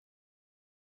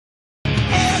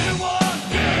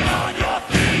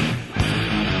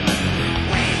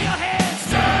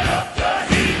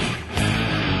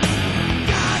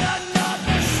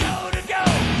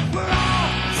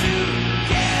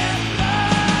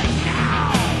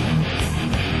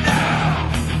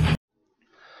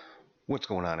What's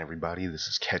going on, everybody? This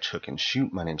is Catch, Hook, and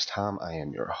Shoot. My name's Tom. I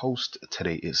am your host.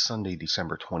 Today is Sunday,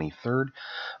 December 23rd.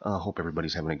 Hope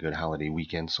everybody's having a good holiday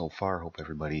weekend so far. Hope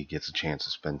everybody gets a chance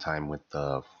to spend time with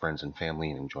friends and family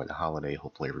and enjoy the holiday.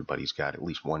 Hopefully everybody's got at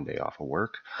least one day off of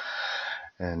work.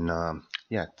 And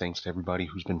thanks to everybody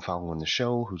who's been following the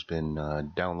show, who's been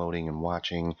downloading and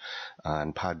watching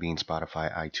on Podbean,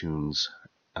 Spotify, iTunes,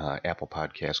 Apple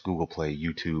Podcasts, Google Play,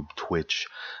 YouTube, Twitch,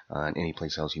 and any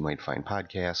place else you might find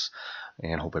podcasts.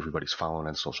 And hope everybody's following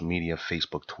on social media,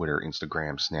 Facebook, Twitter,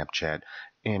 Instagram, Snapchat.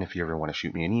 And if you ever want to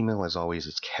shoot me an email, as always,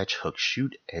 it's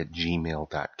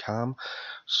catchhookshoot@gmail.com.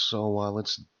 So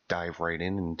let's dive right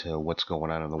into what's going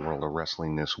on in the world of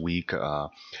wrestling this week. I'm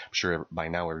sure by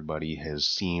now everybody has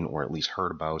seen or at least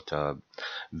heard about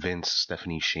Vince,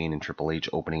 Stephanie, Shane, and Triple H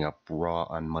opening up Raw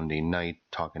on Monday night,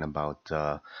 talking about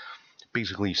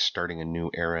basically starting a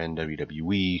new era in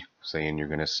WWE, saying you're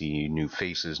going to see new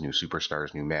faces, new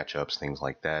superstars, new matchups, things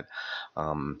like that.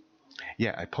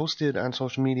 I posted on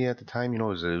social media at the time, it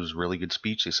was a really good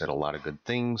speech. They said a lot of good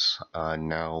things.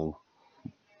 Now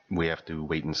we have to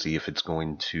wait and see if it's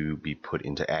going to be put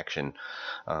into action,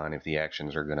 and if the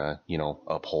actions are going to,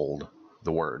 uphold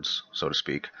the words, so to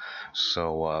speak.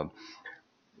 So,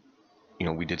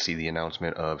 we did see the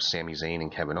announcement of Sami Zayn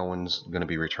and Kevin Owens going to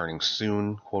be returning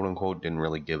soon, quote unquote. Didn't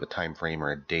really give a time frame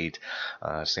or a date.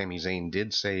 Sami Zayn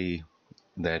did say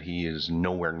that he is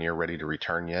nowhere near ready to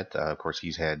return yet. Of course,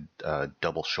 he's had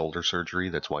double shoulder surgery.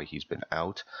 That's why he's been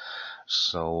out.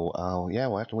 So,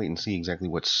 we'll have to wait and see exactly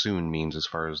what soon means as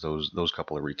far as those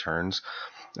couple of returns.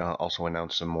 Also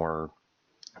announced some more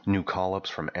new call-ups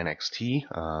from NXT.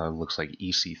 Looks like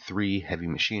EC3, Heavy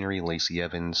Machinery, Lacey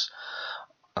Evans,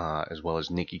 as well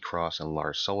as Nikki Cross and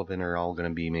Lars Sullivan are all going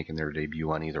to be making their debut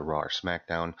on either Raw or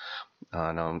SmackDown.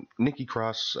 Now, Nikki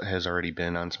Cross has already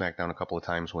been on SmackDown a couple of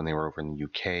times when they were over in the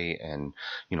UK, and,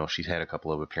 she's had a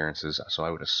couple of appearances, so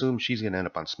I would assume she's going to end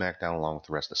up on SmackDown along with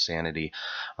the rest of Sanity.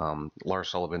 Lars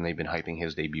Sullivan, they've been hyping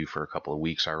his debut for a couple of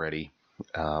weeks already.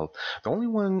 The only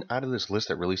one out of this list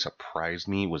that really surprised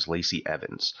me was Lacey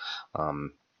Evans.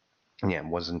 Wasn't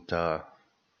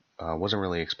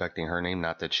really expecting her name.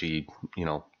 Not that she,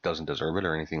 doesn't deserve it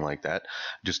or anything like that.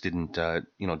 Just didn't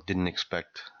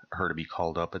expect her to be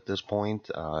called up at this point.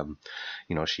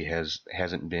 She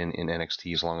hasn't been in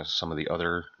NXT as long as some of the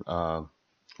other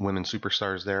women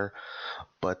superstars there,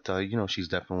 but she's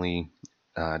definitely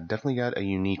got a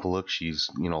unique look. She's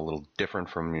a little different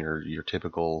from your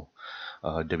typical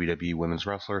WWE women's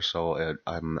wrestler. So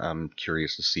I'm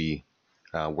curious to see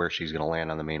where she's going to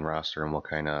land on the main roster and what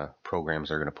kind of programs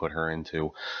they're going to put her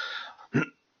into.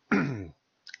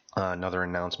 Another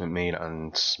announcement made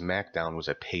on SmackDown was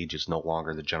that Paige is no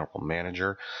longer the general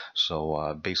manager.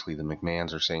 So basically the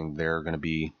McMahons are saying they're going to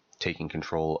be taking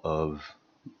control of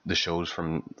the shows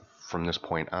from this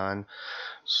point on.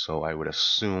 So I would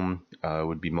assume it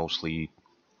would be mostly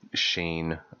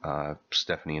Shane,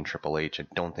 Stephanie, and Triple H. I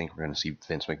don't think we're going to see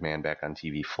Vince McMahon back on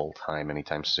TV full-time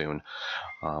anytime soon.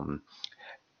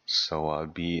 So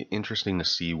it'd be interesting to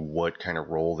see what kind of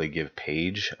role they give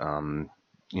Paige.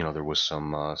 There was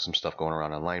some stuff going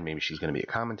around online. Maybe she's going to be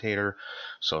a commentator,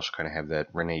 so she'll kind of have that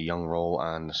Renee Young role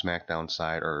on the SmackDown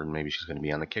side, or maybe she's going to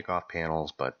be on the kickoff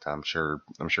panels. But I'm sure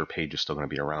Paige is still going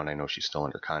to be around. I know she's still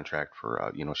under contract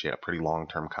for she had a pretty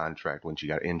long-term contract when she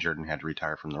got injured and had to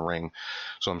retire from the ring.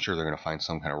 So I'm sure they're going to find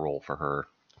some kind of role for her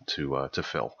to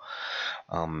fill.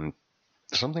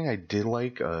 Something I did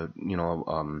like,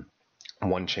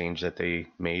 one change that they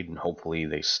made, and hopefully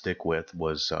they stick with,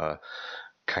 was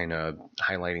kind of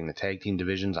highlighting the tag team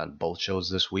divisions on both shows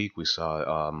this week. We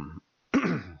saw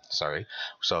the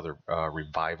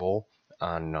Revival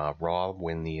on Raw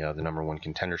win the number one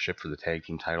contendership for the tag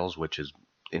team titles, which is,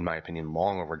 in my opinion,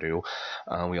 long overdue.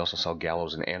 We also saw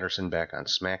Gallows and Anderson back on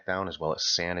SmackDown, as well as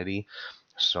Sanity.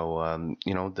 So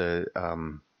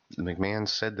the McMahon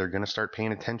said they're going to start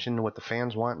paying attention to what the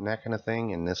fans want and that kind of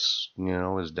thing, and this,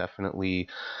 is definitely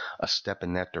a step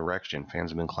in that direction.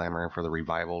 Fans have been clamoring for the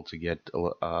Revival to get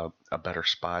a better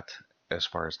spot as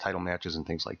far as title matches and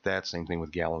things like that. Same thing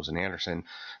with Gallows and Anderson.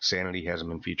 Sanity hasn't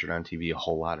been featured on TV a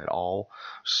whole lot at all,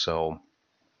 so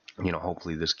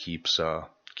hopefully this keeps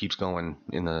going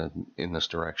in this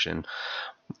direction.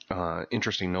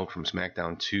 Interesting note from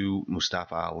SmackDown 2,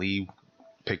 Mustafa Ali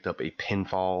picked up a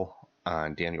pinfall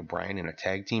on Daniel Bryan in a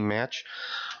tag team match.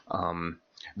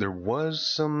 There was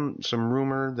some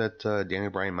rumor that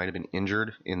Daniel Bryan might have been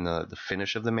injured in the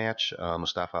finish of the match.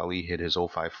 Mustafa Ali hit his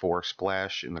 054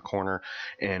 splash in the corner,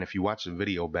 and if you watch the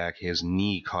video back, his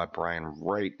knee caught Bryan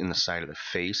right in the side of the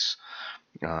face.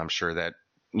 I'm sure that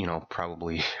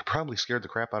probably scared the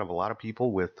crap out of a lot of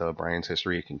people with Brian's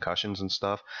history of concussions and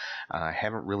stuff. I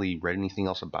haven't really read anything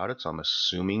else about it, so I'm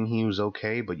assuming he was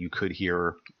okay. But you could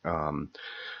hear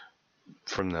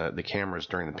from the cameras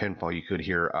during the pinfall, you could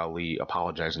hear Ali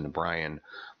apologizing to Brian.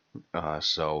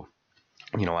 So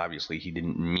obviously he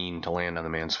didn't mean to land on the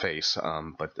man's face.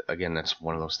 But again, that's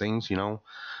one of those things,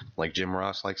 like Jim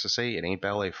Ross likes to say, it ain't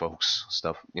ballet, folks.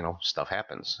 Stuff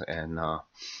happens. And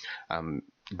I'm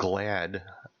glad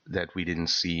that we didn't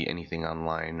see anything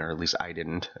online, or at least I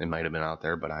didn't. It might have been out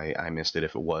there, but I missed it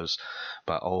if it was.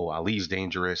 But, Ali's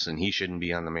dangerous and he shouldn't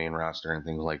be on the main roster and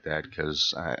things like that,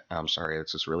 because I'm sorry,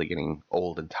 it's just really getting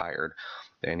old and tired.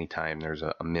 Anytime there's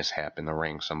a mishap in the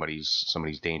ring,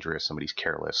 somebody's dangerous, somebody's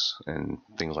careless, and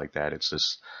things like that. It's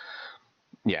just,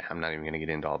 yeah, I'm not even going to get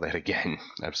into all that again.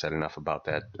 I've said enough about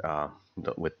that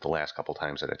with the last couple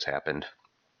times that it's happened.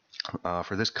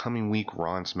 For this coming week,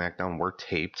 Raw and SmackDown were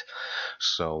taped.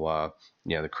 So,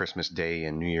 the Christmas Day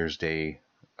and New Year's Day,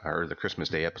 or the Christmas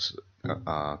Day episode,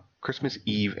 Christmas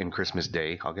Eve and Christmas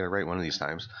Day, I'll get it right one of these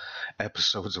times,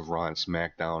 episodes of Raw and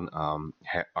SmackDown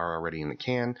are already in the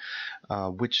can,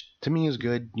 which to me is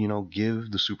good. Give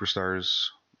the superstars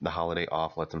the holiday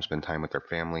off, let them spend time with their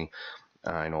family.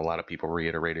 I know a lot of people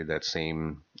reiterated that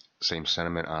same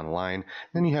sentiment online.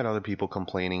 Then you had other people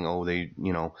complaining,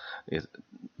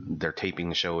 they're taping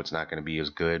the show, it's not going to be as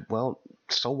good. Well,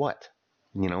 so what?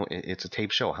 It's a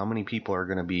tape show. How many people are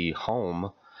going to be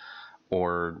home,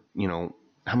 or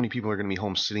how many people are going to be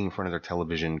home sitting in front of their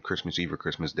television Christmas Eve or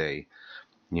Christmas Day?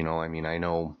 I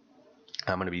know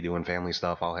I'm going to be doing family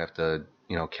stuff. I'll have to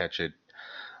catch it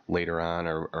later on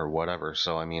or whatever.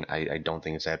 So, I don't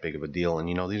think it's that big of a deal. And,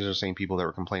 these are the same people that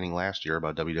were complaining last year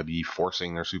about WWE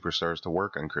forcing their superstars to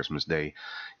work on Christmas Day.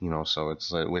 So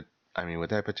it's with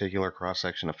that particular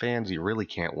cross-section of fans, you really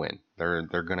can't win. They're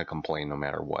going to complain no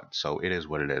matter what. So it is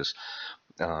what it is.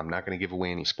 I'm not going to give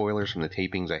away any spoilers from the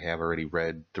tapings. I have already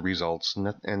read the results.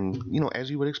 And as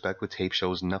you would expect with tape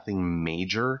shows, nothing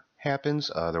major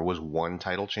happens. There was one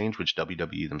title change, which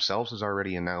WWE themselves has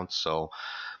already announced. So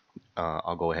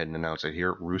I'll go ahead and announce it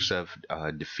here. Rusev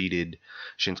defeated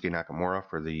Shinsuke Nakamura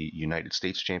for the United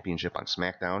States Championship on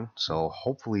SmackDown. So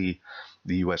hopefully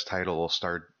the U.S. title will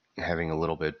start having a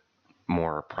little bit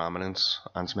more prominence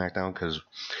on SmackDown, because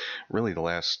really the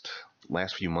last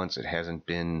few months it hasn't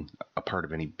been a part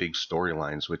of any big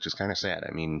storylines, which is kind of sad.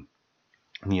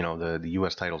 The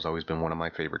U.S. title's always been one of my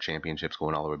favorite championships,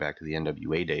 going all the way back to the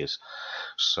NWA days.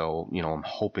 So, I'm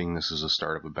hoping this is a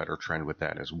start of a better trend with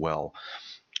that as well.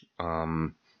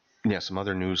 Some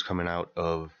other news coming out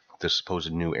of this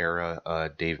supposed new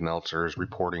era. Dave Meltzer is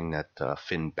reporting that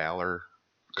Finn Balor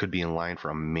could be in line for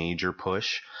a major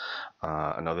push.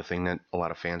 Another thing that a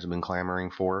lot of fans have been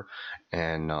clamoring for.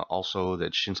 And also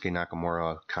that Shinsuke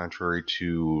Nakamura, contrary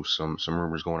to some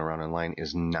rumors going around online,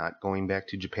 is not going back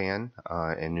to Japan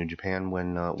and New Japan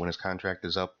when his contract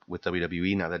is up with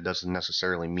WWE. Now, that doesn't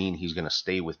necessarily mean he's going to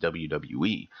stay with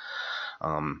WWE.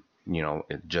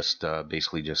 It just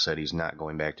basically just said he's not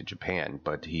going back to Japan,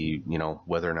 but he,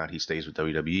 whether or not he stays with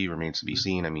WWE remains to be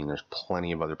seen. There's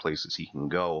plenty of other places he can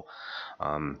go.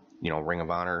 Ring of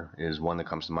Honor is one that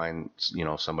comes to mind.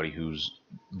 Somebody who's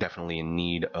definitely in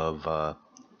need of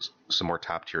some more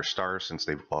top tier stars, since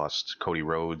they've lost Cody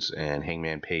Rhodes and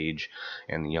Hangman Page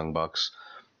and the Young Bucks.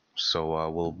 So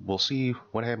we'll see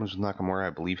what happens with Nakamura. I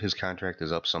believe his contract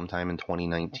is up sometime in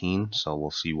 2019, so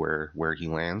we'll see where he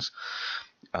lands.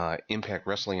 Impact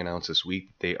Wrestling announced this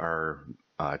week they are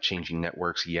changing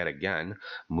networks yet again,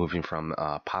 moving from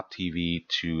Pop TV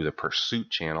to the Pursuit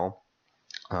channel,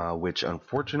 which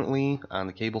unfortunately on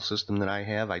the cable system that I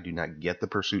have, I do not get the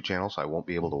Pursuit channel, so I won't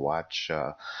be able to watch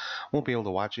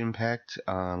Impact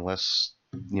unless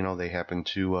they happen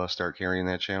to start carrying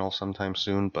that channel sometime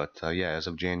soon. But as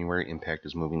of January, Impact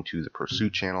is moving to the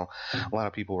Pursuit channel. A lot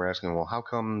of people were asking, well, how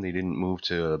come they didn't move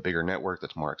to a bigger network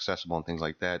that's more accessible and things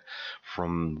like that?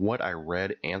 From what I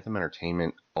read, Anthem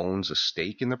Entertainment owns a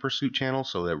stake in the Pursuit channel,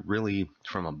 so that really,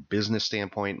 from a business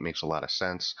standpoint, makes a lot of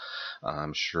sense.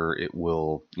 I'm sure it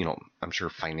will, I'm sure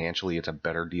financially it's a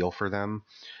better deal for them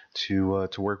to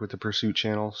work with the Pursuit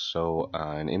channel. So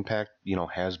an Impact,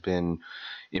 has been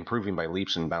improving by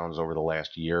leaps and bounds over the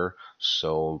last year.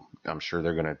 So I'm sure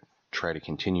they're going to try to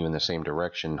continue in the same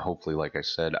direction. Hopefully, like I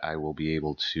said, I will be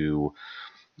able to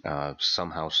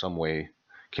somehow, some way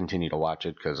continue to watch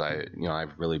it, because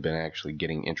I've really been actually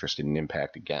getting interested in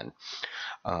Impact again.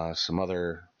 Some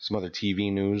other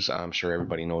TV news. I'm sure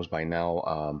everybody knows by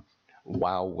now.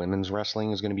 WOW Women's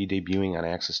Wrestling is going to be debuting on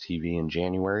Access TV in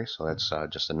January, so that's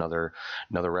just another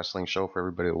wrestling show for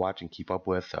everybody to watch and keep up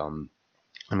with.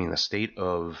 I mean, the state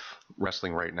of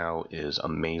wrestling right now is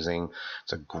amazing.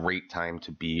 It's a great time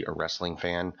to be a wrestling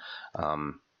fan,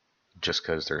 just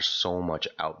because there's so much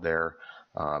out there.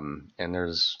 And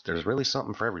there's really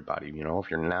something for everybody.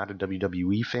 If you're not a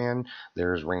WWE fan,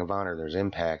 there's Ring of Honor, there's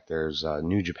Impact, there's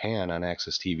New Japan on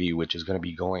Access TV, which is going to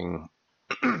be going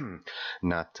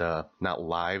not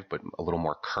live, but a little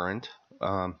more current.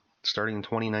 Starting in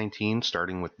 2019,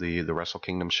 starting with the Wrestle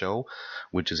Kingdom show,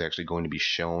 which is actually going to be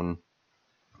shown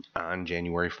on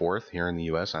January 4th here in the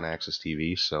U.S. on Access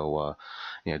TV. So,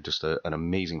 just an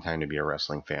amazing time to be a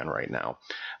wrestling fan right now.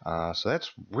 So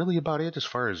that's really about it as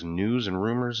far as news and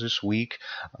rumors this week.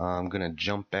 I'm going to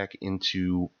jump back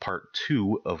into part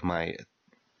 2 of my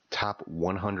top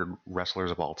 100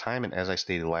 wrestlers of all time. And as I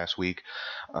stated last week,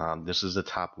 this is the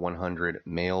top 100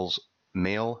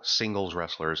 male singles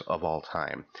wrestlers of all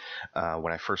time.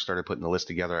 When I first started putting the list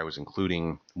together, I was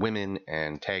including women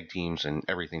and tag teams and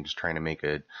everything, just trying to make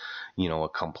a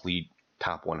complete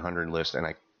top 100 list. And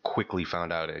I quickly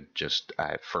found out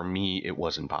for me, it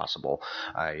was impossible.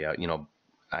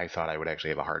 I thought I would actually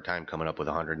have a hard time coming up with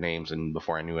 100 names, and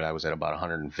before I knew it, I was at about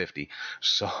 150.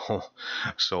 So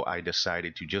I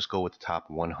decided to just go with the top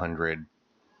 100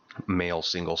 male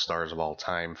single stars of all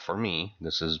time. For me,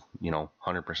 this is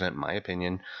 100% my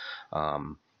opinion,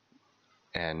 and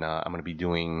I'm going to be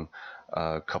doing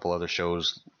a couple other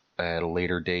shows at a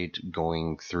later date,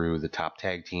 going through the top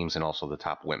tag teams and also the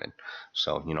top women.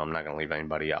 So I'm not going to leave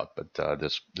anybody out. But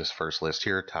this first list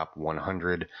here, top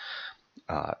 100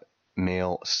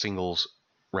 male singles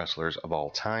wrestlers of all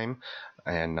time.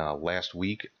 And last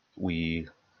week we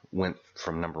went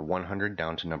from number 100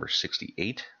 down to number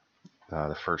 68.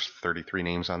 The first 33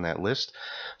 names on that list.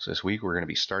 So this week we're going to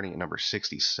be starting at number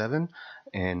 67,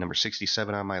 and number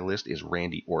 67 on my list is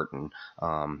Randy Orton,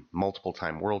 multiple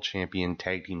time world champion,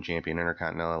 tag team champion,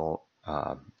 intercontinental,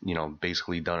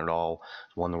 basically done it all,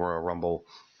 won the Royal Rumble,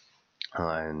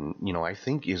 and I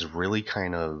think is really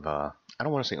kind of, I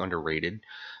don't want to say underrated,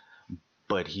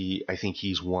 but I think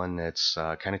he's one that's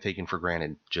kind of taken for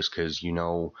granted, just because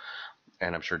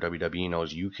and I'm sure WWE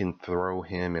knows, you can throw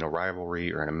him in a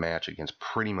rivalry or in a match against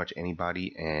pretty much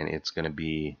anybody, and it's gonna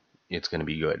be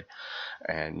good.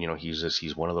 And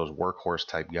he's one of those workhorse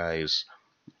type guys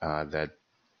that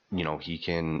he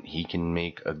can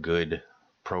make a good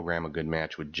program, a good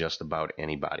match with just about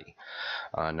anybody.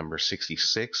 Number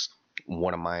 66,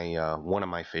 one of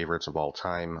my favorites of all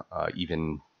time,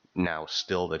 even now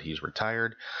still that he's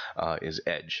retired, is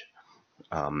Edge.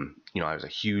 I was a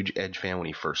huge Edge fan when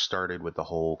he first started, with the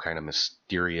whole kind of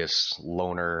mysterious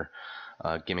loner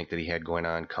gimmick that he had going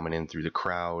on, coming in through the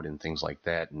crowd and things like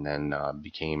that, and then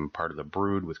became part of the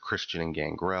Brood with Christian and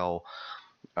Gangrel.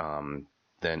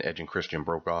 Then Edge and Christian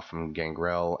broke off from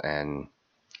Gangrel, and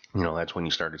that's when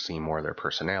you started seeing more of their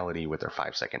personality with their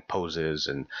 5-second poses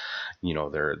and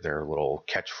their little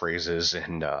catchphrases,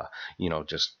 and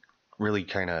just really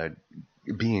kind of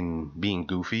being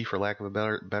goofy, for lack of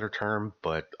a better term,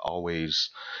 but always,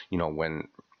 when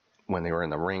they were in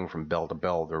the ring from bell to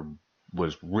bell, there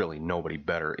was really nobody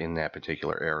better in that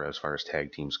particular era as far as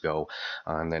tag teams go.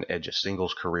 And then Edge's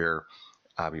singles career,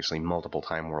 obviously multiple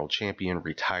time world champion,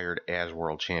 retired as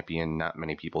world champion. Not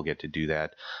many people get to do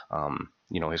that.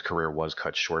 His career was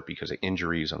cut short because of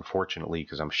injuries, unfortunately,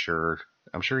 because I'm sure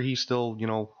he still,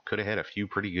 could have had a few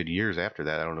pretty good years after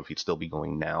that. I don't know if he'd still be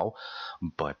going now,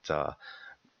 but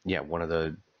one of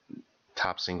the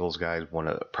top singles guys,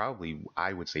 probably,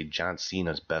 I would say, John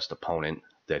Cena's best opponent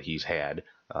that he's had,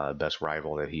 best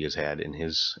rival that he has had in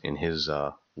his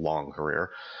long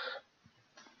career.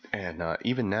 And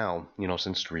even now,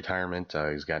 since retirement,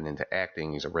 he's gotten into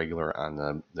acting. He's a regular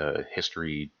on the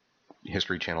History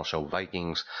Channel show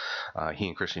Vikings. He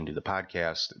and Christian do the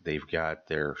podcast. They've got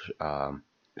their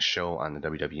show on the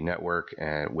WWE Network,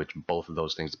 and which both of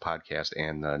those things, the podcast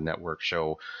and the network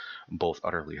show, both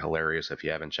utterly hilarious. If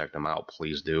you haven't checked them out,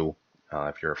 please do.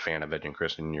 If you're a fan of Edge and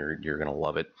Christian, you're gonna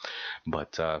love it.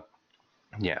 But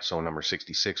so number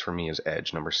 66 for me is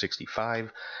Edge. Number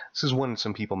 65, this is one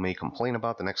some people may complain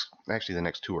about. The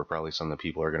next two are probably some that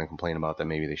people are going to complain about, that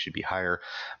maybe they should be higher.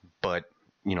 But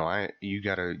you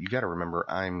gotta remember,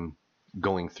 I'm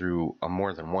going through a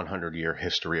more than 100-year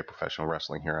history of professional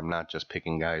wrestling here. I'm not just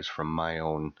picking guys from my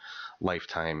own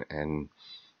lifetime and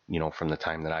from the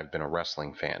time that I've been a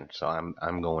wrestling fan. So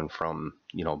I'm going from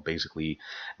basically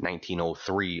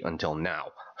 1903 until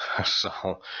now.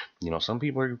 So some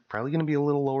people are probably going to be a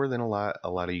little lower than a lot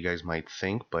of you guys might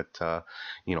think, but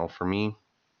for me,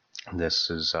 this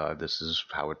is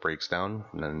how it breaks down.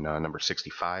 And then number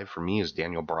 65 for me is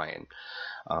Daniel Bryan.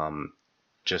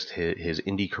 Just his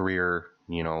indie career,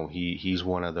 he's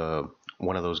one of the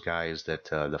one of those guys that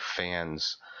the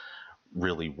fans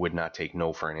really would not take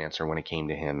no for an answer when it came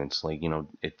to him. It's like,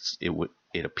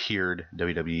 it appeared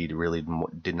WWE really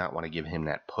did not want to give him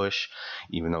that push,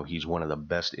 even though he's one of the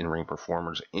best in-ring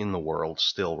performers in the world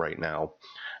still right now.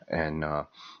 And I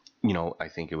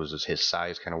think it was just his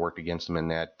size kind of worked against him in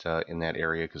that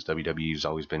area, because WWE's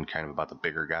always been kind of about the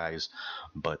bigger guys.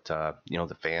 But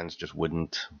the fans just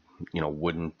wouldn't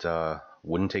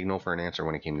take no for an answer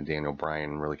when it came to Daniel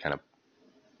Bryan, and really kind of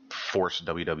forced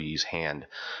WWE's hand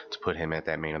to put him at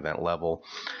that main event level.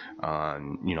 I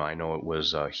know it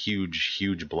was a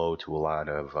huge blow to a lot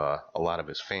of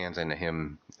his fans, and to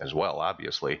him as well,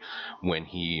 obviously, when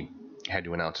he had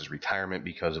to announce his retirement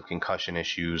because of concussion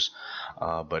issues.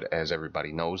 But as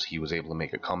everybody knows, he was able to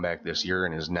make a comeback this year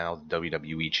and is now the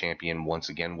WWE champion once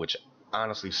again, which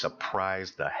honestly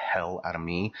surprised the hell out of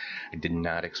me. I did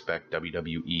not expect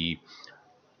WWE,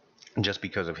 just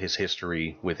because of his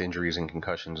history with injuries and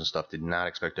concussions and stuff, did not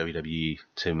expect WWE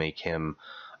to make him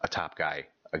a top guy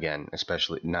again,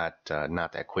 especially not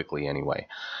that quickly anyway.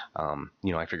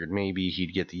 I figured maybe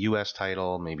he'd get the U.S.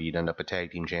 title, maybe he'd end up a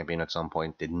tag team champion at some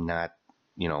point. Did not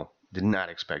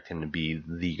expect him to be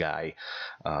the guy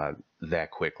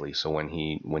that quickly. So when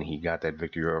he got that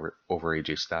victory over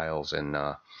AJ Styles and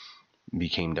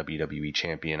became WWE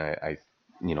champion,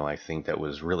 I think that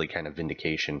was really kind of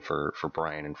vindication for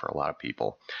Bryan and for a lot of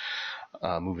people.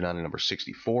 Moving on to number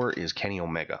 64 is Kenny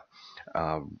Omega.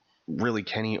 Really,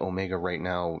 Kenny Omega right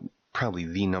now, probably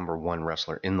the number one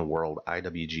wrestler in the world,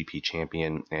 IWGP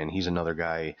champion, and he's another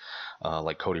guy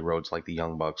like Cody Rhodes, like the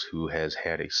Young Bucks, who has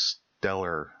had a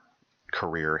stellar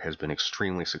career, has been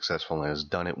extremely successful, and has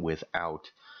done it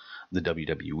without the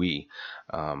WWE,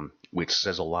 which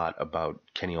says a lot about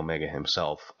Kenny Omega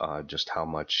himself, just how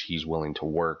much he's willing to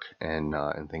work and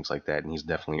things like that, and he's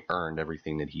definitely earned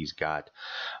everything that he's got.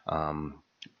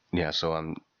 So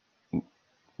I'm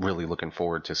really looking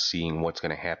forward to seeing what's going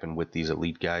to happen with these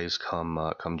elite guys come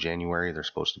January. There's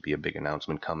supposed to be a big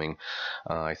announcement coming.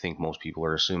 I think most people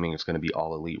are assuming it's going to be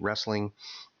All Elite Wrestling,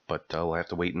 but we'll have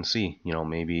to wait and see.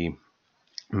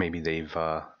 Maybe they've,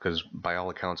 because by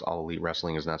all accounts, All Elite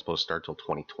Wrestling is not supposed to start till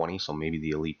 2020, so maybe the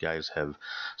elite guys have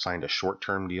signed a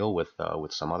short-term deal with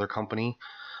some other company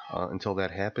until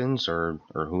that happens, or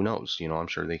who knows? I'm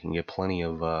sure they can get plenty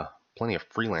of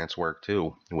freelance work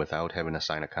too without having to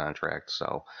sign a contract.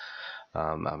 So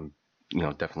I'm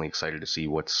definitely excited to see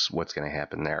what's going to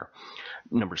happen there.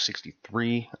 Number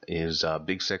 63 is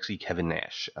Big Sexy Kevin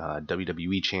Nash,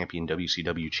 WWE champion,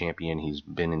 WCW champion. He's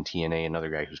been in TNA, another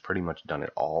guy who's pretty much done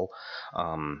it all.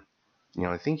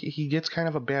 I think he gets kind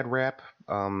of a bad rap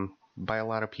by a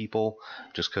lot of people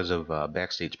just because of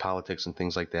backstage politics and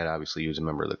things like that. Obviously, he was a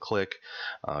member of the Clique.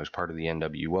 He was part of the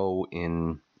NWO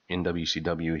in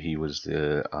WCW. He was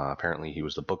apparently he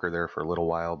was the booker there for a little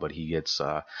while, but he gets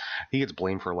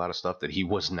blamed for a lot of stuff that he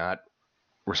was not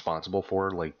responsible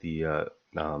for, like I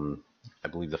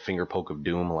believe the finger poke of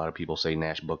doom. A lot of people say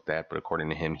Nash booked that, but according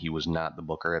to him, he was not the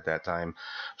booker at that time.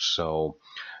 So,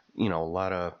 a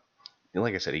lot of,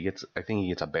 like I said, I think he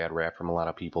gets a bad rap from a lot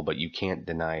of people, but you can't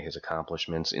deny his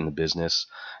accomplishments in the business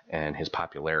and his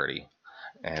popularity.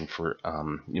 And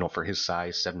for his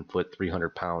size, 7 foot,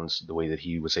 300 pounds, the way that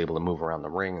he was able to move around the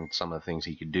ring and some of the things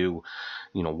he could do,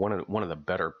 one of the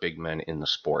better big men in the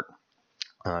sport.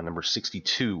 Number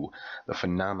 62, the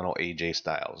phenomenal AJ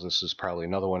Styles. This is probably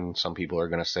another one. Some people are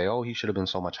going to say, oh, he should have been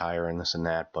so much higher and this and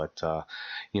that. But,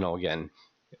 again,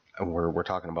 we're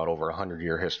talking about over a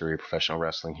 100-year history of professional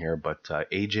wrestling here. But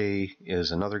AJ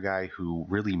is another guy who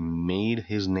really made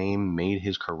his name, made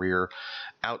his career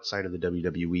outside of the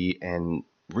WWE, and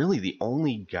really the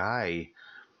only guy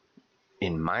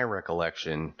in my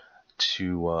recollection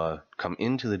to come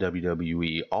into the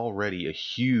WWE already a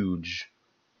huge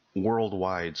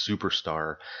worldwide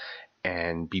superstar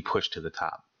and be pushed to the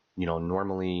top.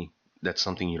 Normally that's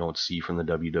something you don't see from the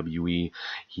WWE.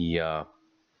 He was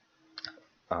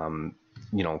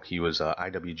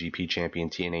IWGP champion,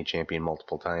 TNA champion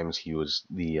multiple times. He was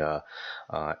the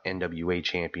NWA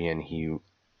champion. He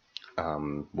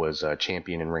was a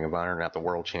champion in Ring of Honor, not the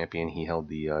world champion. He held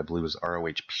the, I believe it was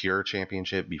ROH Pure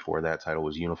Championship before that title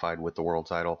was unified with the world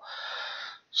title.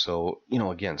 So,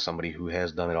 again, somebody who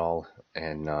has done it all,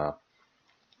 and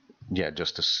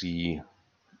just to see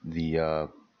the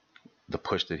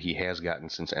push that he has gotten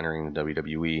since entering the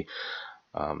WWE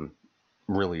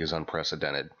really is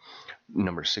unprecedented.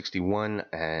 Number 61,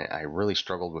 I really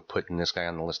struggled with putting this guy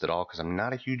on the list at all because I'm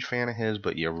not a huge fan of his,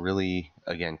 but you really,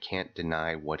 again, can't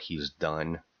deny what he's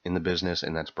done in the business,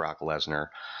 and that's Brock Lesnar.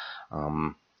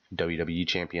 WWE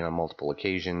champion on multiple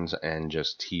occasions, and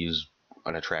just he's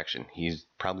an attraction. He's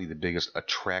probably the biggest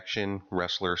attraction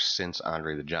wrestler since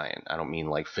Andre the Giant. I don't mean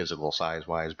like physical size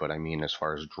wise, but I mean as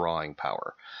far as drawing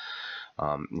power.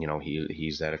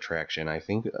 He's that attraction. I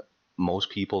think most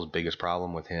people's biggest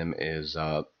problem with him is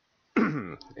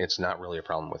it's not really a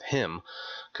problem with him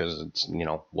because it's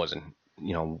wasn't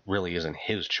really isn't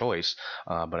his choice.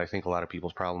 But I think a lot of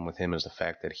people's problem with him is the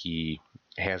fact that he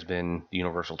has been the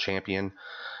Universal Champion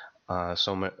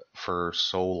for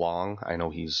so long. I know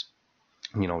he's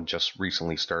just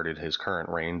recently started his current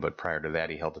reign, but prior to that,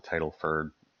 he held the title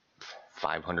for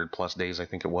 500 plus days, I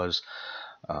think it was,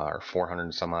 or 400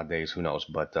 and some odd days, who knows?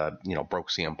 But broke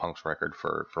CM Punk's record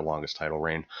for longest title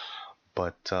reign.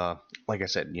 But like I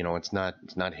said, it's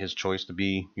not his choice to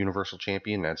be Universal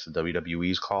Champion. That's the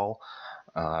WWE's call.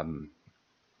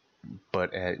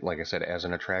 But like I said, as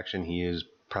an attraction, he is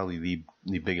probably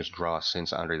the biggest draw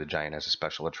since Andre the Giant as a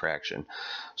special attraction.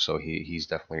 So he's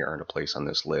definitely earned a place on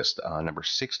this list. Number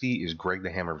 60 is Greg the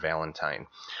Hammer Valentine,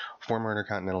 former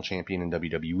Intercontinental Champion in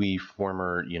WWE,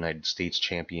 former United States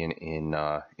Champion in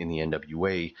the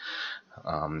NWA,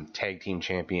 Tag Team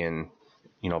Champion.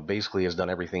 Basically has done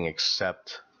everything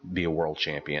except be a world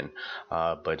champion.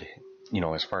 But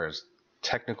as far as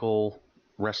technical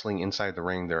wrestling inside the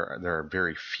ring, there are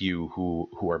very few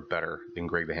who are better than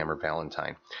Greg the Hammer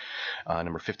Valentine.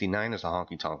 Number 59 is the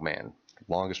Honky Tonk Man,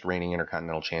 longest reigning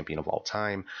Intercontinental Champion of all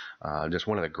time. Just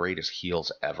one of the greatest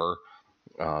heels ever.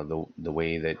 The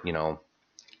way that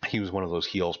he was one of those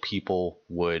heels people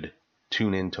would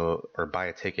tune into or buy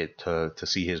a ticket to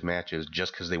see his matches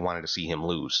just because they wanted to see him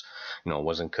lose. It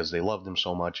wasn't because they loved him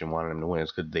so much and wanted him to win.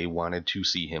 It's because they wanted to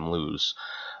see him lose.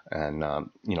 And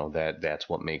that's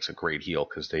what makes a great heel,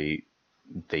 because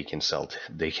they can sell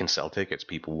tickets.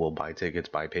 People will buy tickets,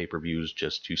 buy pay-per-views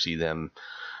just to see them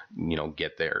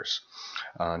get theirs.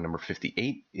 Number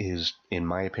 58 is, in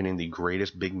my opinion, the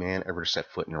greatest big man ever to set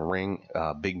foot in a ring,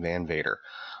 Big Van Vader.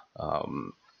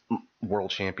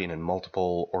 World champion in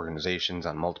multiple organizations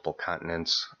on multiple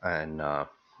continents, and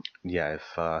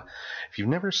if you've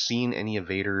never seen any of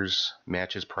Vader's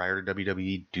matches prior to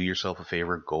WWE, do yourself a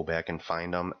favor, go back and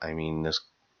find them. I mean, this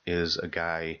is a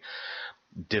guy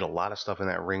did a lot of stuff in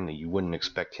that ring that you wouldn't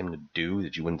expect him to do,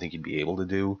 that you wouldn't think he'd be able to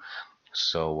do.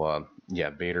 So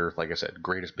Vader, like I said,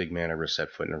 greatest big man ever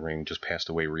set foot in a ring, just passed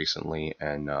away recently,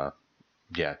 and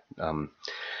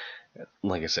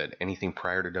like I said, anything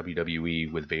prior to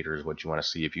WWE with Vader is what you want to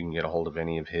see. If you can get a hold of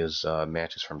any of his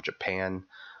matches from Japan,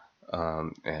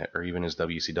 or even his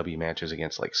WCW matches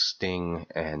against like Sting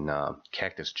and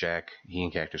Cactus Jack. He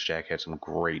and Cactus Jack had some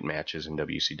great matches in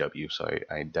WCW, so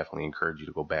I definitely encourage you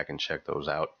to go back and check those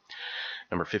out.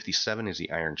 Number 57 is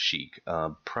the Iron Sheik,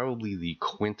 probably the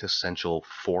quintessential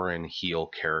foreign heel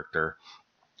character.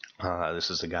 This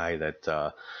is the guy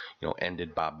that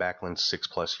ended Bob Backlund's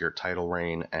 6+ year title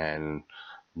reign, and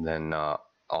then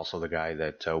also the guy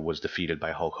that was defeated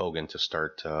by Hulk Hogan to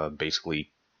start basically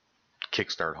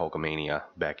kickstart Hulkamania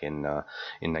back in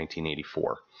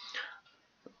 1984.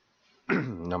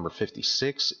 Number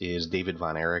 56 is David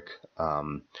Von Erich.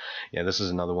 This is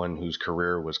another one whose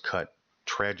career was cut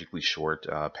tragically short.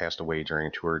 Passed away during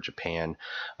a tour of Japan.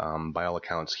 By all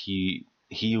accounts, he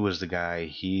was the guy.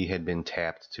 He had been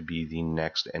tapped to be the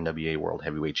next NWA World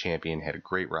Heavyweight Champion. Had a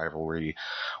great rivalry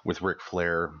with Ric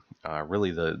Flair.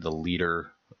 Really the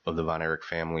leader of the Von Erich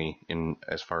family in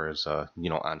as far as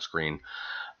on screen.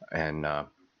 And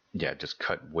just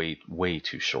cut way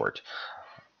too short.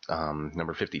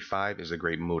 Number 55 is the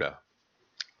Great Muta.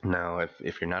 Now,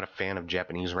 if you're not a fan of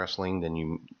Japanese wrestling, then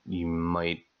you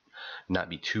might not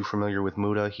be too familiar with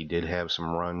Muta. He did have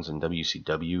some runs in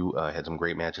WCW, had some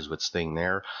great matches with Sting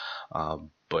there.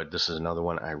 But this is another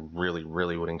one I really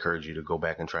would encourage you to go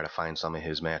back and try to find some of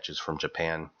his matches from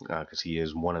Japan, because he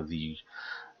is one of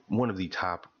the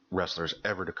top wrestlers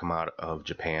ever to come out of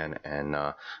Japan, and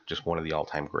just one of the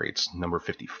all-time greats. Number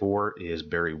 54 is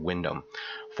Barry Windham,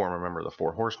 former member of the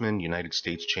Four Horsemen, United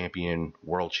States Champion,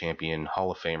 World Champion,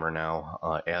 Hall of Famer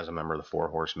now, as a member of the Four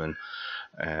Horsemen.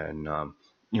 And a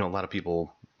lot of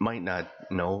people might not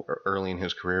know, early in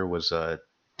his career was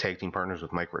tag team partners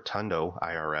with Mike Rotundo,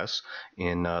 IRS,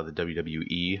 in the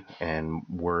WWE, and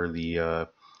were the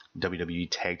WWE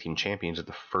Tag Team Champions at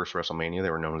the first WrestleMania. They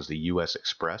were known as the U.S.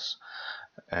 Express.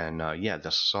 And the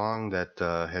song that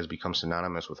has become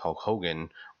synonymous with Hulk Hogan,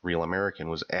 Real American,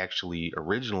 was actually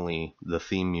originally the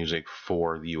theme music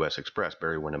for the U.S. Express,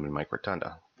 Barry Windham and Mike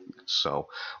Rotunda. So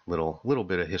little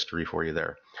bit of history for you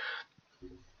there.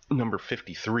 Number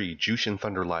 53, Jushin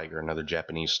Thunder Liger, another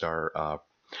Japanese star.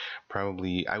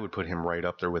 Probably I would put him right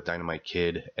up there with Dynamite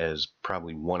Kid as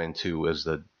probably 1 and 2 as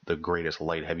the greatest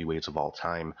light heavyweights of all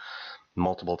time.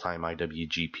 multiple-time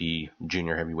IWGP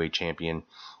Junior Heavyweight Champion,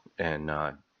 and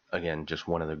again, just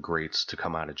one of the greats to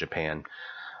come out of Japan.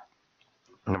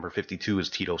 Number 52 is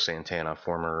Tito Santana,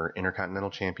 former Intercontinental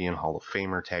Champion, Hall of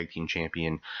Famer, Tag Team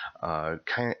Champion.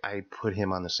 I put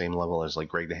him on the same level as like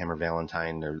Greg the Hammer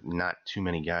Valentine. There are not too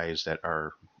many guys that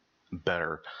are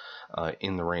better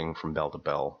in the ring from bell to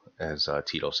bell as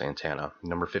Tito Santana.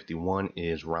 Number 51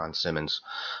 is Ron Simmons,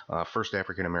 first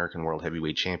African American World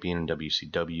Heavyweight Champion in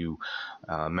WCW,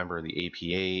 member of the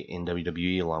APA in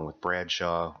WWE along with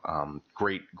Bradshaw.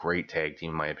 Great tag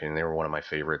team in my opinion. They were one of my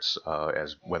favorites,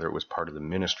 as whether it was part of the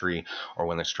Ministry or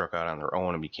when they struck out on their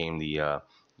own and became the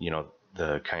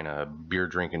the kind of beer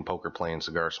drinking, poker playing,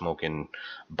 cigar smoking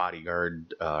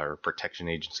bodyguard or protection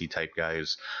agency type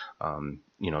guys.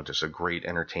 Just a great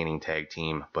entertaining tag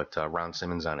team. But Ron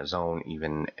Simmons on his own,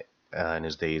 even in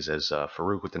his days as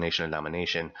Farouk with the Nation of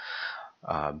Domination,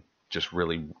 just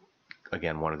really,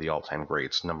 again, one of the all-time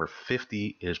greats. Number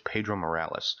 50 is Pedro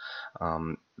Morales.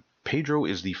 Pedro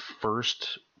is the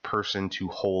first person to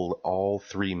hold all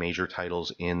three major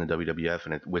titles in the WWF,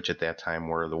 and which at that time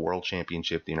were the World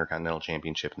Championship, the Intercontinental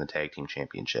Championship, and the Tag Team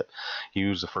Championship. He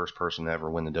was the first person to ever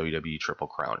win the WWE Triple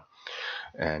Crown.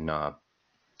 And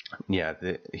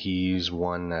he's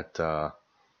one that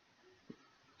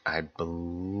I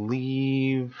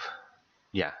believe,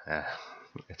 it's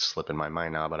slipping my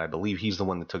mind now, but I believe he's the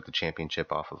one that took the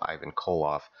championship off of Ivan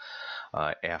Koloff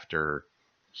after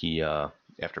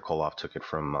Koloff took it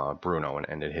from Bruno and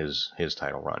ended his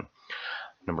title run.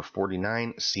 Number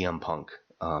 49, CM Punk.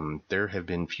 There have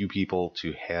been few people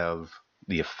to have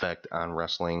the effect on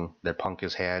wrestling that Punk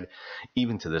has had,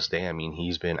 even to this day. I mean,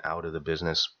 he's been out of the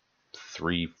business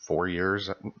 3-4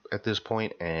 years at this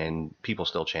point, and people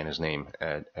still chant his name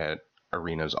at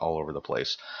arenas all over the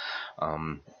place.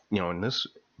 And this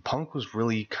Punk was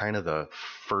really kind of the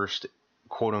first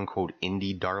quote unquote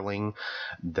indie darling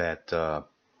that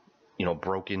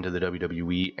broke into the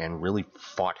WWE and really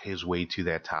fought his way to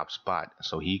that top spot.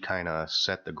 So he kind of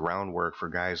set the groundwork for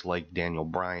guys like Daniel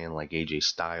Bryan, like AJ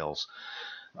Styles,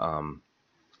 to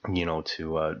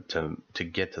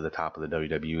get to the top of the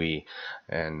WWE.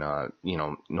 And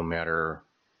no matter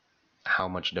how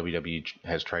much WWE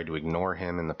has tried to ignore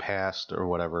him in the past or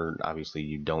whatever, obviously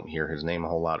you don't hear his name a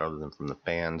whole lot other than from the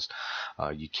fans.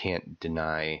 You can't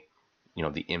deny,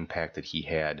 the impact that he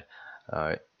had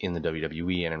in the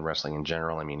WWE and in wrestling in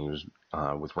general. I mean, he was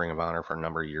with Ring of Honor for a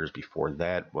number of years before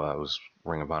that. Was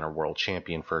Ring of Honor World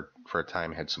Champion for a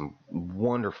time. Had some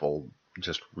wonderful,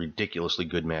 just ridiculously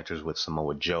good matches with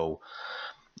Samoa Joe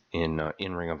in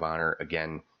Ring of Honor.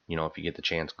 Again, if you get the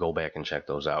chance, go back and check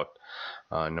those out.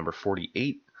 Number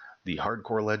 48, the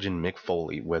hardcore legend Mick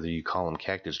Foley. Whether you call him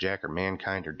Cactus Jack or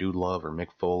Mankind or Dude Love or Mick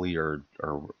Foley or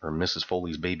Mrs.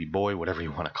 Foley's baby boy, whatever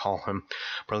you want to call him,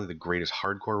 probably the greatest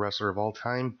hardcore wrestler of all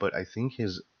time. But I think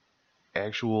his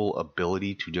actual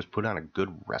ability to just put on a good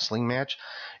wrestling match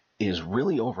is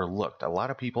really overlooked. A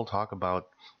lot of people talk about,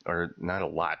 or not a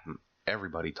lot,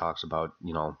 everybody talks about,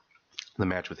 the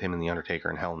match with him and The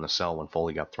Undertaker in Hell in the Cell when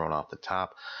Foley got thrown off the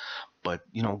top. But,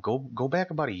 go back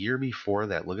about a year before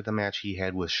that. Look at the match he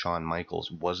had with Shawn Michaels.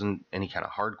 It wasn't any kind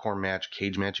of hardcore match,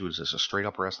 cage match. It was just a straight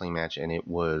up wrestling match, and it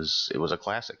was a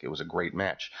classic. It was a great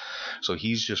match. So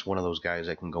he's just one of those guys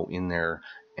that can go in there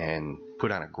and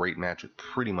put on a great match with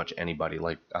pretty much anybody.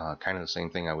 Like kind of the same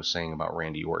thing I was saying about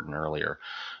Randy Orton earlier.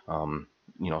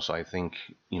 So I think,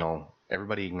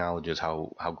 everybody acknowledges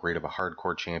how great of a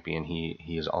hardcore champion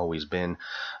he has always been.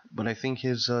 But I think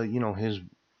his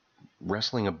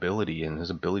wrestling ability and his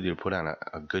ability to put on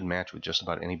a good match with just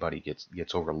about anybody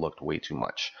gets overlooked way too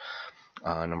much.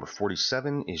 Number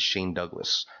 47 is Shane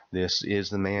Douglas. This is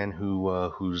the man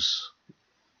whose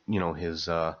his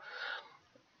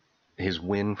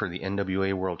win for the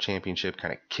NWA World Championship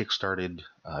kind of kickstarted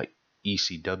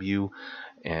ECW,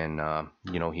 and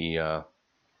he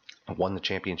won the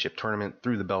championship tournament,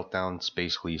 threw the belt down,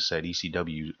 basically said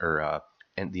ECW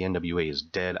and the NWA is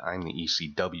dead. I'm the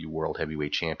ECW World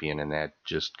Heavyweight Champion, and that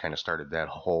just kind of started that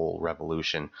whole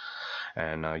revolution.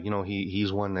 And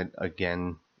he's one that,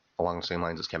 again, along the same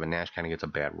lines as Kevin Nash, kind of gets a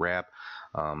bad rap.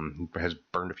 Has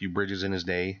burned a few bridges in his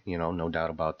day, no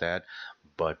doubt about that.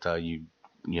 But you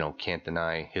can't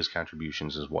deny his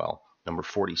contributions as well. Number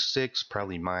 46,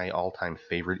 probably my all-time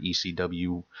favorite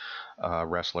ECW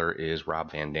wrestler is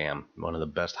Rob Van Dam, one of the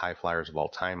best high flyers of all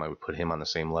time. I would put him on the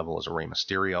same level as a Rey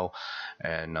Mysterio.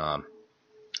 And,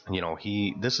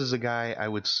 this is a guy I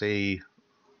would say,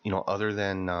 other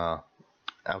than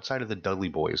outside of the Dudley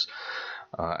Boys,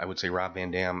 I would say Rob Van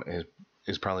Dam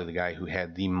is probably the guy who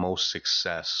had the most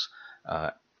success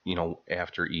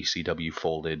after ECW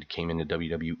folded, came into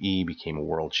WWE, became a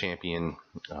world champion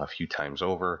a few times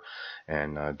over,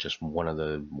 and just one of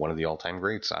the all-time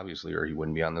greats, obviously, or he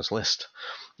wouldn't be on this list.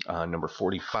 Number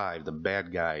 45, the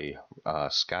bad guy,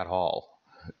 Scott Hall.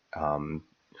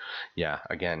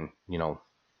 Again,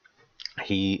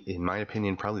 he, in my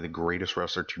opinion, probably the greatest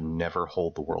wrestler to never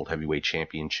hold the World Heavyweight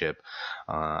Championship.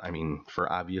 For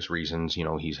obvious reasons,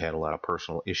 he's had a lot of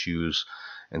personal issues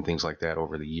and things like that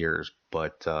over the years.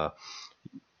 But,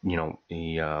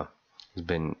 he's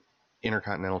been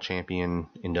Intercontinental Champion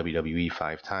in WWE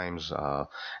 5 times,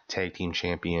 Tag Team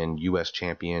Champion, U.S.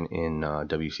 Champion in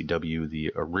WCW,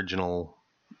 the original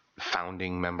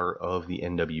founding member of the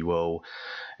NWO,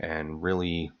 and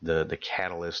really the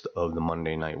catalyst of the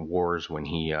Monday Night Wars when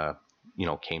he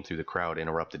came through the crowd,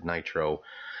 interrupted Nitro,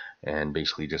 and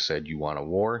basically just said, "You want a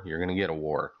war? You're gonna get a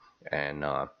war." And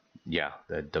the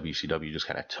WCW just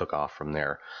kind of took off from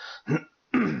there.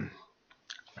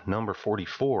 Number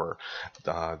 44,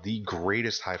 the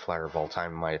greatest high flyer of all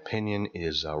time, in my opinion,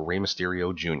 is Rey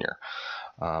Mysterio Jr.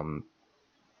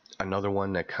 Another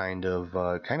one that kind of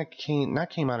came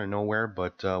out of nowhere,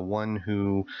 but one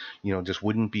who just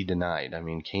wouldn't be denied.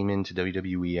 Came into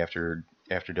WWE after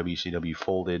WCW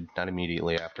folded, not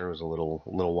immediately after, it was a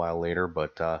little while later,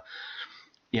 but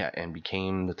and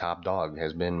became the top dog.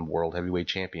 Has been World Heavyweight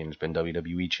Champion, has been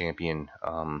WWE Champion.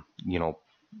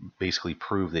 Basically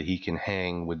proved that he can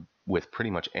hang with pretty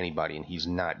much anybody, and he's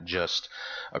not just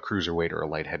a cruiserweight or a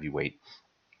light heavyweight.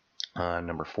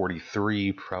 Number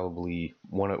 43, probably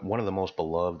one of the most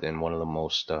beloved and one of the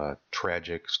most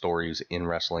tragic stories in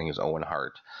wrestling is Owen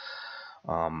Hart.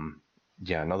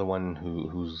 Another one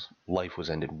whose life was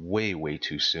ended way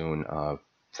too soon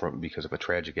because of a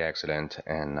tragic accident,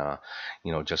 and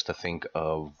just to think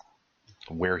of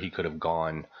where he could have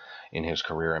gone in his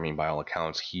career. By all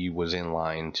accounts, he was in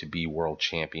line to be world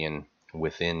champion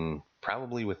within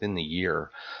the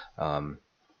year of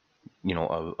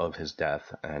his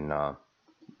death, and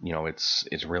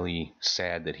it's really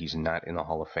sad that he's not in the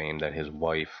Hall of Fame, that his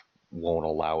wife won't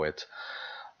allow it.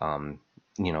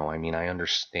 I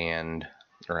understand,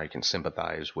 or I can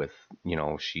sympathize with,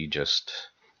 she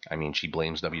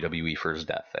blames WWE for his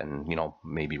death, and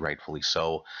maybe rightfully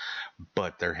so,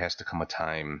 but there has to come a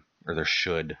time, or there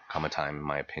should come a time, in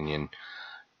my opinion,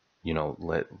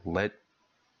 let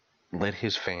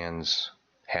his fans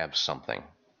have something.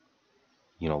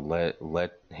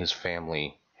 Let his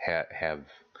family have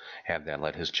that.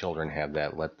 Let his children have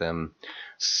that. Let them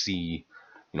see,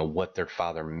 what their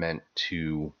father meant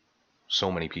to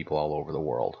so many people all over the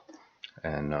world.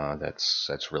 And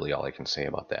that's really all I can say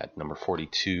about that. Number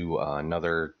 42,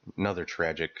 another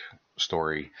tragic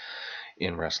story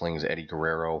in wrestling is Eddie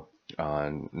Guerrero.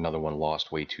 Another one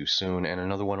lost way too soon, and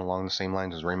another one along the same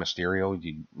lines as Rey Mysterio.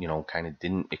 You kind of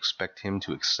didn't expect him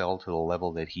to excel to the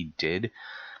level that he did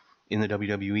in the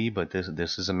WWE, but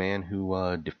this is a man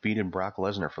who defeated Brock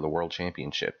Lesnar for the World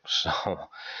Championship. So,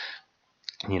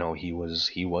 he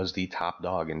was the top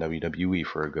dog in WWE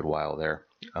for a good while there.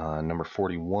 Number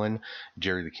 41,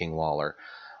 Jerry the King Lawler.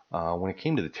 When it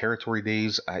came to the territory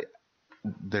days,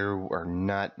 there are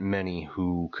not many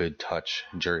who could touch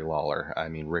Jerry Lawler.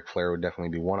 Ric Flair would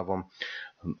definitely be one of them.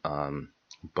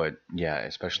 But yeah,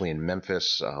 especially in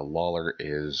Memphis, Lawler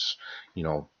is,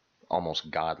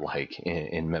 almost godlike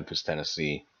in Memphis,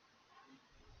 Tennessee.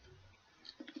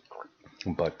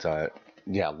 But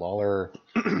Lawler,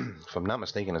 if I'm not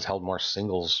mistaken, has held more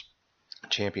singles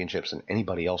championships than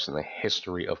anybody else in the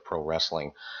history of pro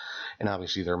wrestling. And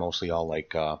obviously they're mostly all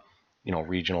like,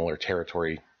 regional or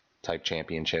territory type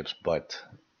championships. But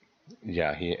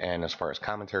yeah, and as far as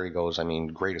commentary goes,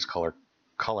 greatest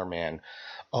color man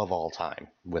of all time,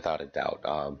 without a doubt,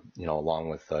 along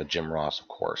with Jim Ross, of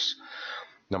course.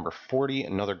 Number 40,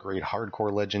 another great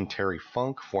hardcore legend, Terry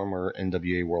Funk, former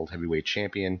NWA World Heavyweight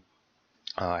Champion.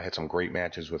 Had some great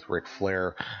matches with Ric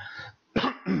Flair.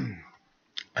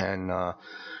 And,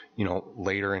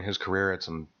 later in his career had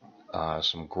some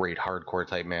great hardcore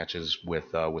type matches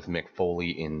with Mick Foley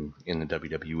in the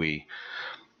WWE.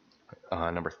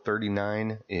 Number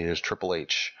 39 is Triple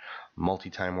H,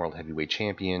 multi-time World Heavyweight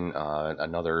Champion,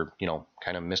 another,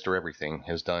 kind of Mr. Everything,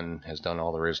 has done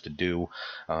all there is to do,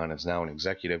 and is now an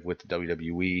executive with the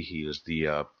WWE. He is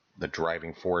the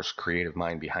driving force, creative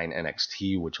mind behind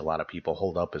NXT, which a lot of people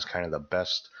hold up as kind of the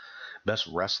best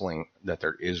wrestling that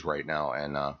there is right now,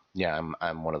 and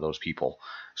I'm one of those people.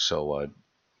 So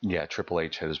Triple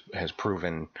H has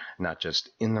proven, not just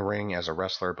in the ring as a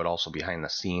wrestler, but also behind the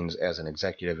scenes as an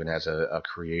executive and as a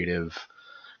creative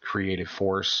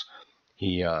force.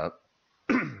 He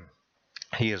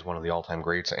he is one of the all-time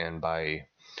greats, and by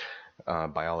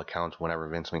by all accounts, whenever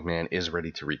Vince McMahon is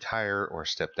ready to retire or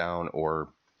step down or,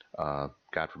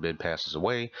 God forbid, passes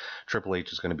away, Triple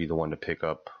H is going to be the one to pick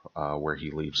up where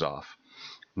he leaves off.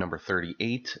 Number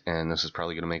 38, and this is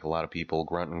probably going to make a lot of people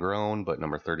grunt and groan, but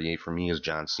number 38 for me is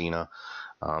John Cena.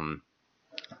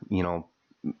 You know,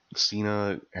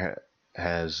 Cena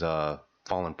has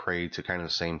fallen prey to kind of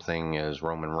the same thing as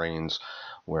Roman Reigns,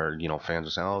 where, you know, fans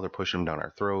are saying, oh, they're pushing him down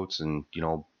our throats, and, you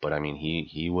know, but I mean,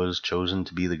 he was chosen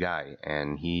to be the guy,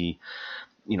 and he,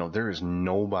 you know, there is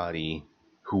nobody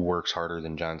who works harder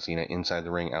than John Cena inside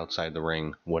the ring, outside the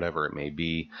ring, whatever it may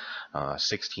be.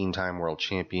 16-time world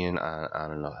champion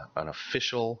on an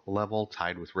official level,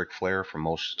 tied with Ric Flair for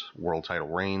most world title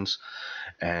reigns.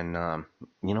 And,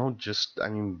 you know, just, I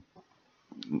mean,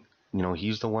 you know,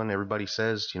 he's the one everybody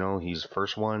says, you know, he's the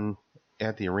first one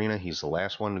at the arena. He's the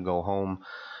last one to go home.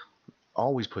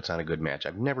 Always puts on a good match.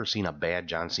 I've never seen a bad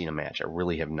John Cena match. I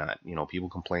really have not. You know, people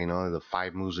complain, oh, the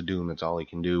 5 moves of doom, that's all he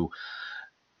can do.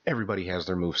 Everybody has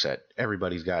their moveset.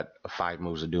 Everybody's got a 5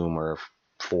 moves of doom or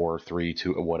a 4, 3,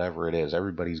 2, whatever it is.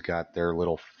 Everybody's got their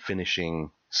little finishing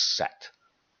set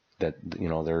that, you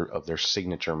know, their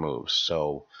signature moves.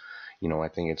 So, you know, I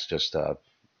think it's just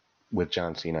with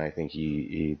John Cena, I think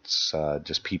it's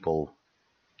just people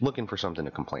looking for something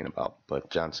to complain about. But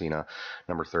John Cena,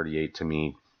 number 38, to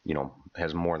me, you know,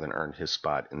 has more than earned his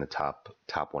spot in the top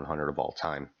 100 of all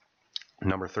time.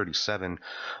 Number 37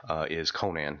 is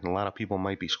Konnan. A lot of people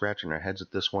might be scratching their heads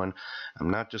at this one.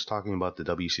 I'm not just talking about the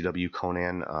WCW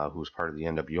Konnan, who's part of the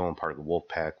NWO and part of the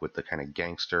Wolfpack with the kind of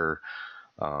gangster,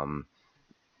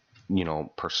 you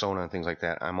know, persona and things like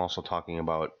that. I'm also talking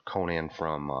about Konnan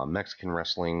from Mexican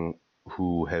wrestling,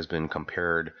 who has been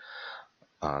compared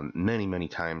many, many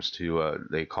times to,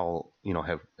 they call, you know,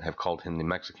 have called him the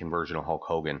Mexican version of Hulk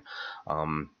Hogan.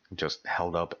 Just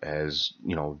held up as,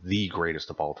 you know, the greatest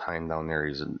of all time down there.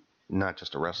 He's not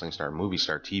just a wrestling star, movie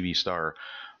star, TV star,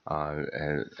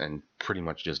 and pretty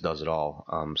much just does it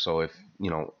all. So if, you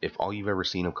know, if all you've ever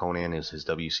seen of Konnan is his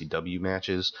WCW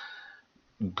matches,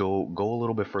 go a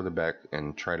little bit further back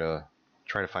and try to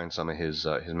find some of his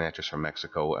matches from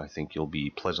Mexico. I think you'll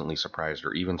be pleasantly surprised,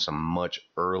 or even some much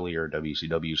earlier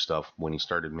WCW stuff when he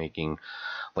started making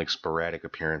like sporadic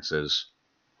appearances.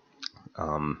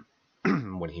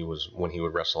 When he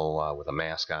would wrestle with a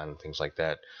mask on and things like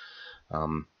that.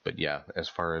 But yeah, as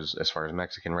far as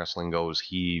Mexican wrestling goes,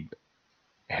 he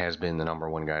has been the number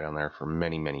one guy down there for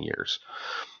many, many years.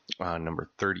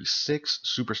 Number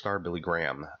 36, Superstar Billy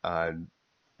Graham.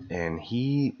 And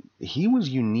he was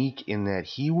unique in that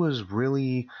he was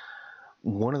really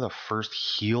one of the first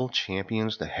heel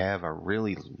champions to have a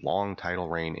really long title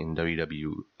reign in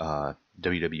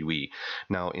WWE.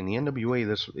 Now, in the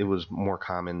NWA, it was more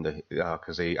common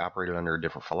because they operated under a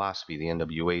different philosophy. The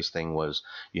NWA's thing was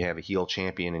you have a heel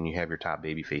champion and you have your top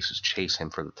baby faces chase him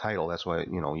for the title. That's why,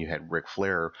 you know, you had Ric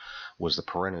Flair was the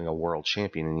perennial world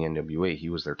champion in the NWA. He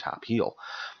was their top heel.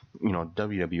 You know,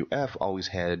 WWF always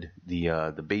had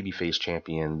the babyface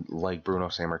champion like Bruno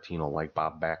Sammartino, like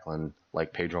Bob Backlund,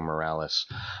 like Pedro Morales,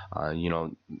 you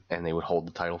know, and they would hold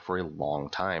the title for a long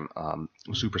time.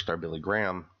 Superstar Billy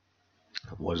Graham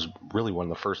was really one of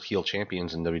the first heel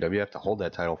champions in WWF to hold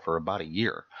that title for about a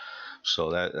year.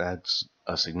 So that's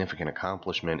a significant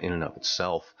accomplishment in and of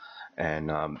itself. And,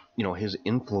 you know, his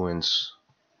influence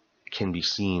can be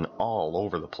seen all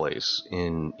over the place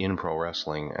in pro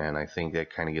wrestling, and I think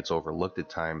that kind of gets overlooked at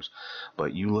times.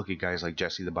 But you look at guys like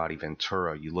Jesse the Body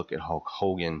Ventura, you look at Hulk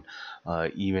Hogan,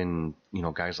 even, you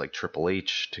know, guys like Triple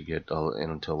H, to get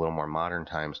into a little more modern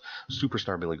times.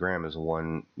 Superstar Billy Graham is the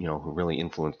one, you know, who really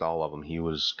influenced all of them. He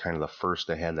was kind of the first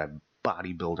to have that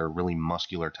bodybuilder, really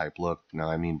muscular type look.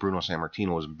 Now, I mean, Bruno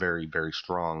Sammartino was very, very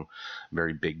strong,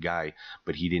 very big guy,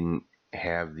 but he didn't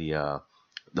have the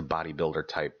bodybuilder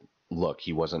type look.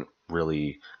 He wasn't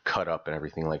really cut up and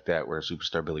everything like that, where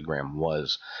Superstar Billy Graham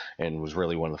was, and was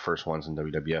really one of the first ones in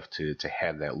WWF to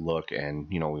have that look.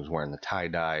 And, you know, he was wearing the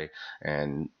tie-dye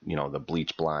and, you know, the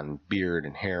bleach blonde beard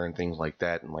and hair and things like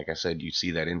that. And like I said, you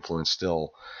see that influence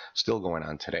still going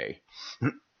on today.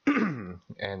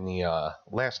 And the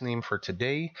last name for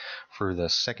today, for the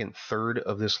second third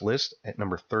of this list, at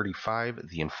number 35,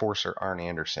 the Enforcer, Arn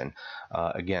Anderson.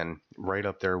 Again, right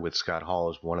up there with Scott Hall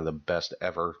as one of the best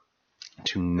ever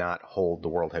to not hold the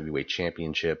World Heavyweight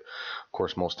Championship. Of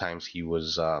course, most times he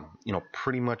was, you know,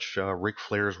 pretty much Ric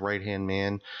Flair's right-hand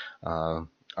man. Arn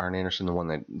Anderson, the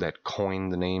one that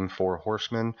coined the name Four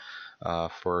Horsemen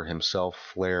for himself,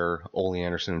 Flair, Ole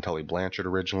Anderson, and Tully Blanchard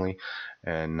originally.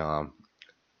 And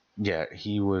yeah,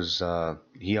 he was.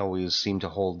 He always seemed to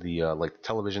hold the like the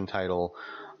television title,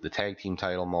 the tag team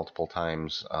title multiple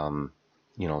times.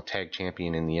 tag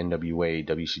champion in the NWA,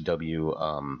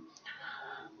 WCW,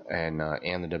 and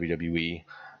the WWE,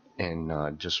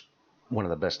 and just one of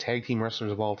the best tag team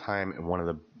wrestlers of all time, and one of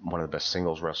the best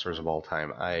singles wrestlers of all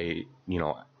time. I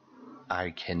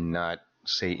cannot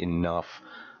say enough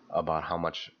about how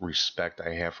much respect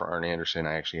I have for Arn Anderson.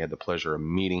 I actually had the pleasure of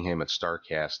meeting him at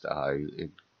Starrcast.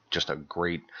 Just a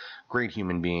great, great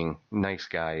human being, nice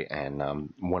guy, and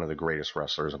one of the greatest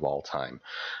wrestlers of all time.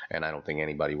 And I don't think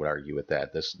anybody would argue with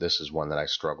that. This is one that I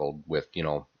struggled with.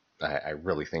 I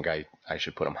really think I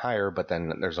should put him higher, but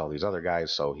then there's all these other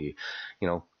guys. So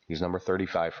he's number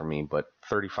 35 for me. But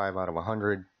 35 out of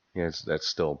 100, that's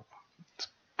still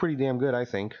pretty damn good, I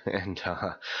think. And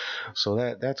so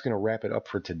that's going to wrap it up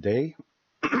for today.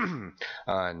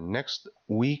 Next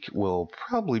week will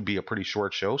probably be a pretty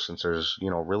short show since there's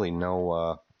really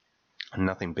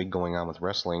nothing big going on with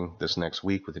wrestling this next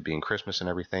week, with it being Christmas and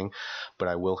everything. But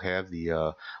I will have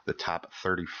the top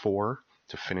 34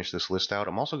 to finish this list out.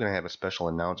 I'm also going to have a special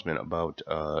announcement about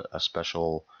a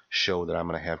special show that I'm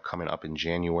going to have coming up in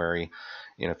January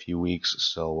in a few weeks.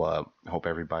 So hope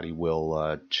everybody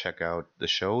will check out the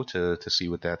show to see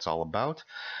what that's all about.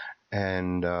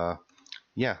 And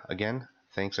yeah, again,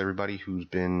 thanks everybody who's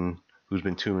been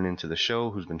tuning into the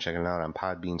show, who's been checking it out on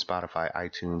Podbean, Spotify,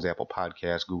 iTunes, Apple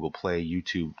Podcasts, Google Play,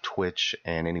 YouTube, Twitch,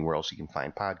 and anywhere else you can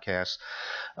find podcasts.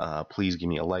 Please give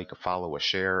me a like, a follow, a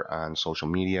share on social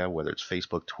media, whether it's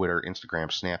Facebook, Twitter, Instagram,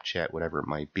 Snapchat, whatever it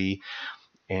might be.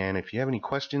 And if you have any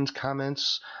questions,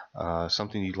 comments,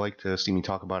 something you'd like to see me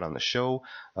talk about on the show,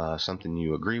 something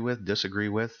you agree with, disagree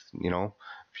with,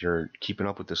 if you're keeping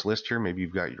up with this list here, maybe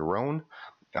you've got your own.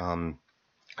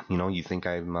 You think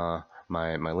I'm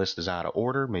my list is out of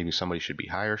order. Maybe somebody should be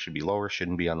higher, should be lower,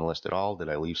 shouldn't be on the list at all. Did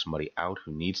I leave somebody out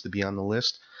who needs to be on the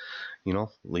list?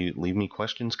 Leave me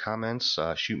questions, comments,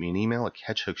 shoot me an email at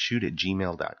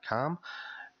catchhookshoot@gmail.com.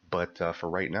 But for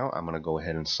right now, I'm going to go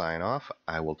ahead and sign off.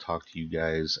 I will talk to you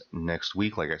guys next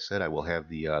week. Like I said, I will have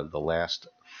the last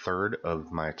third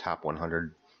of my top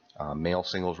 100 male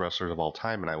singles wrestlers of all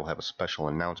time, and I will have a special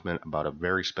announcement about a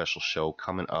very special show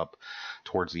coming up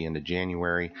towards the end of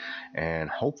January. And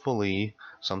hopefully,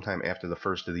 sometime after the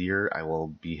first of the year, I will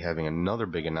be having another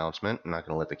big announcement. I'm not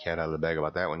going to let the cat out of the bag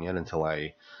about that one yet until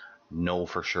I know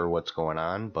for sure what's going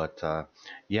on. But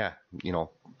yeah,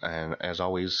 and as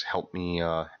always, help me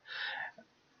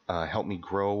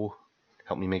grow,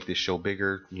 help me make this show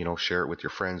bigger. Share it with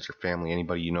your friends, your family,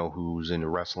 anybody who's into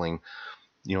wrestling.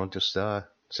 Just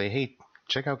say, hey,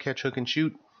 check out Catch Hook and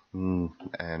Shoot,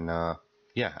 and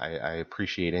yeah, I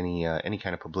appreciate any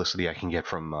kind of publicity I can get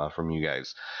from you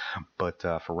guys. But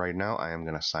for right now, I am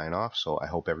going to sign off. So I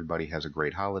hope everybody has a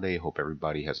great holiday. Hope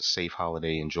everybody has a safe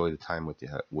holiday. Enjoy the time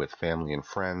with family and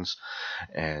friends.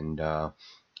 And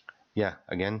yeah,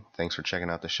 again, thanks for checking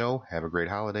out the show. Have a great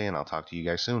holiday, and I'll talk to you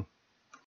guys soon.